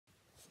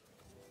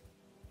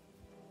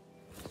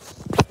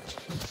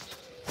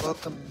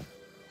Welcome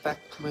back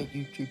to my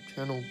YouTube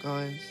channel,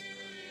 guys.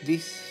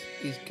 This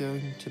is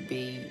going to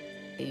be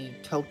a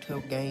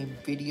Telltale game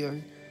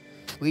video.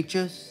 We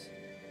just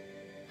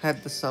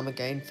had the Summer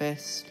Game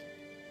Fest,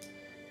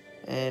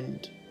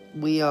 and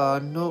we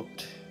did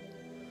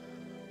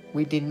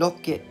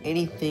not get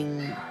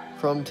anything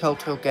from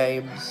Telltale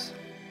Games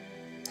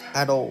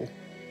at all.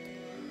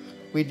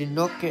 We did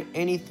not get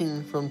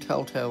anything from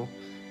Telltale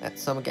at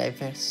Summer Game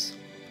Fest,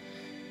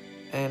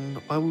 and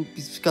I will be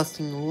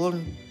discussing a lot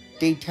of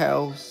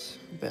details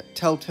about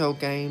Telltale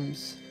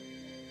games,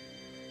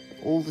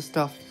 all the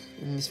stuff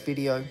in this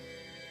video.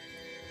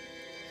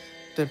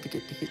 Don't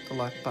forget to hit the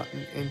like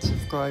button and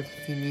subscribe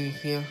if you're new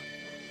here.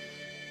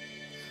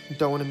 You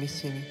don't want to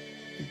miss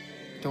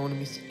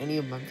any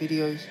of my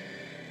videos.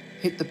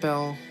 Hit the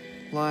bell,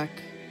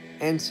 like,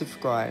 and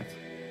subscribe.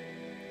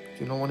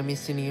 You don't want to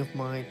miss any of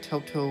my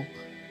Telltale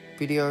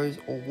videos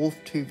or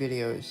Wolf 2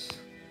 videos.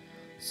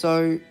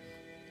 So,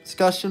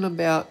 discussion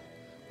about,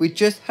 we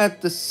just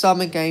had the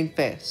Summer Game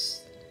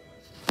Fest.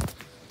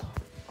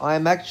 I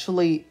am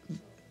actually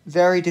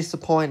very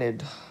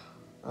disappointed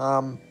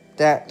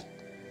that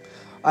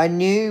I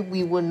knew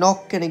we were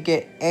not going to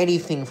get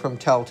anything from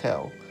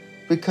Telltale,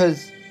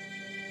 because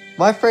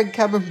my friend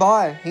Cameron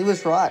By, he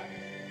was right.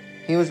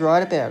 He was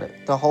right about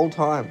it the whole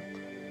time.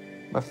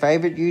 My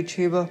favourite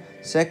YouTuber,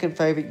 second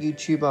favourite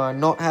YouTuber, are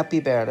not happy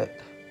about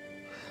it.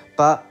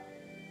 But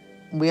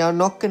we are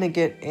not going to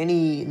get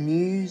any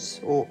news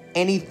or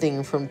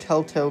anything from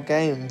Telltale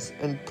Games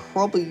and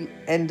probably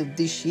end of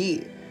this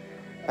year.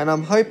 And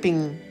I'm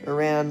hoping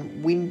around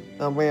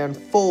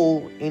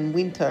fall in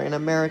winter in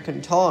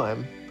American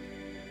time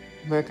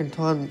over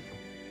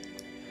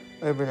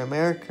in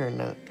America and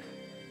that.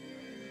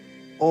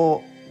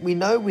 Or we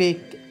know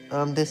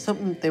there's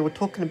something they were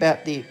talking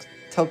about, the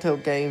Telltale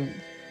game,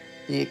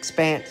 the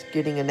Expanse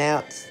getting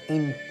announced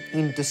in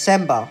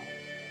December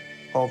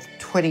of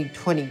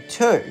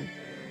 2022.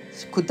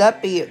 So could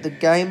that be at the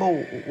Game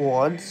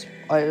Awards?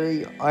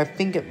 I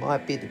think it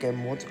might be the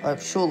Game Awards.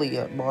 Surely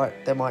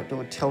they might do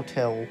a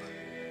Telltale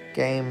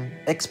Game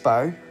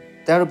Expo.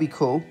 That'll be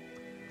cool.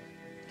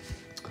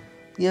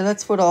 Yeah,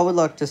 that's what I would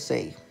like to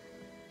see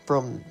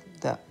from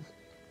that.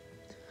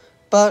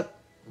 But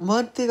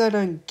one thing I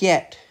don't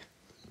get,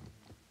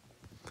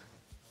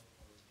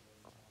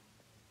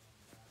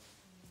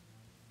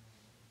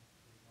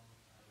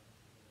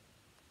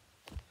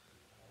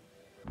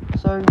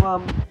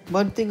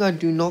 one thing I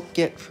do not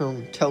get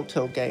from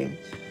Telltale Game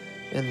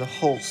and the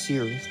whole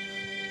series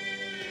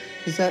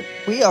is that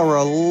we are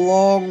a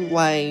long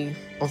way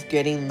of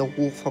getting The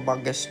Wolf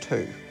Among Us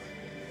 2.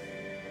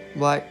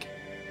 Like,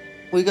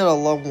 we got a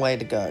long way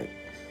to go.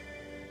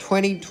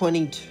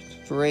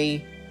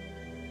 2023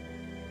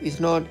 is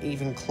not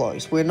even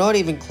close. We're not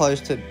even close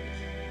to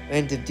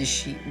end of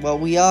this year. Well,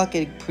 we are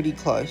getting pretty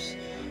close.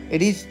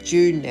 It is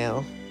June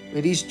now.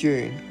 It is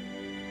June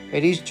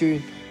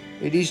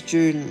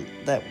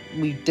that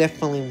we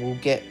definitely will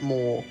get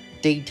more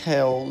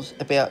details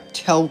about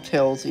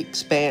Telltale's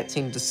Expanse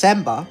in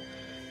December,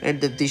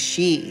 end of this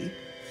year.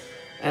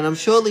 And I'm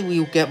surely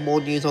we'll get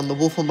more news on The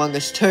Wolf Among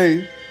Us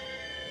 2.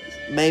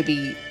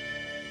 Maybe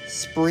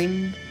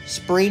spring?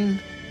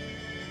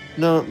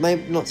 No,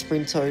 maybe not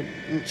spring, sorry.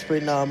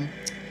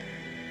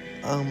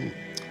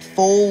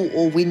 Fall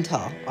or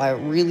winter. I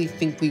really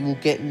think we will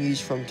get news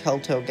from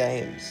Telltale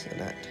Games and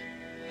that.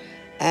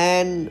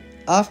 And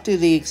after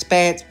the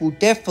Expanse will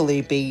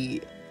definitely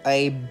be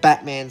a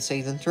Batman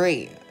Season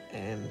 3.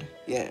 And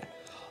yeah,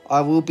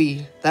 I'll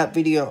be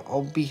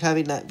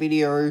having that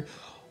video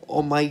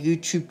on my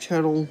YouTube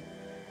channel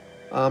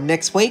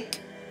next week.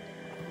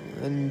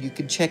 And you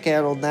can check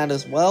out on that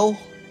as well,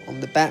 on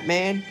the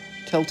Batman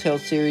Telltale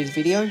series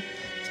video.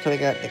 It's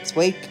coming out next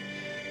week,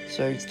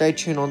 so stay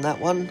tuned on that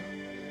one.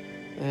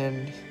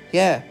 And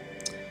yeah,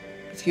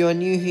 if you are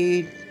new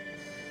here,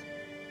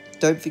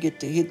 don't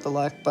forget to hit the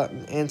like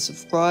button and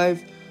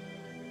subscribe.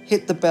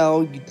 Hit the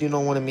bell. You do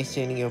not want to miss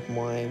any of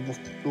my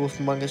Wolf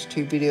Among Us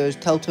 2 videos,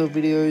 Telltale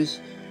videos,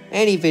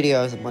 any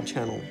videos on my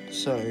channel.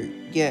 So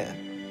yeah,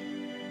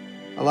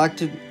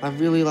 I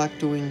really like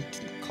doing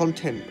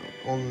content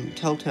on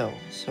Telltale,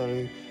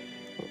 so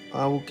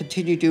I will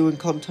continue doing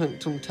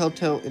content from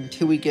Telltale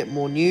until we get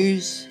more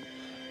news.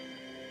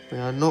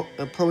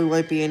 It probably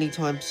won't be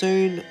anytime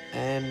soon,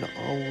 and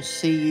I will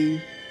see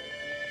you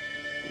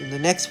in the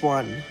next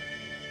one.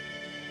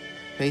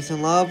 Peace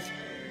and love.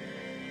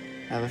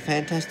 Have a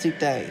fantastic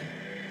day.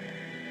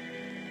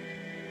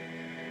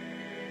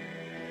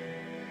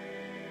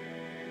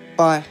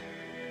 Bye.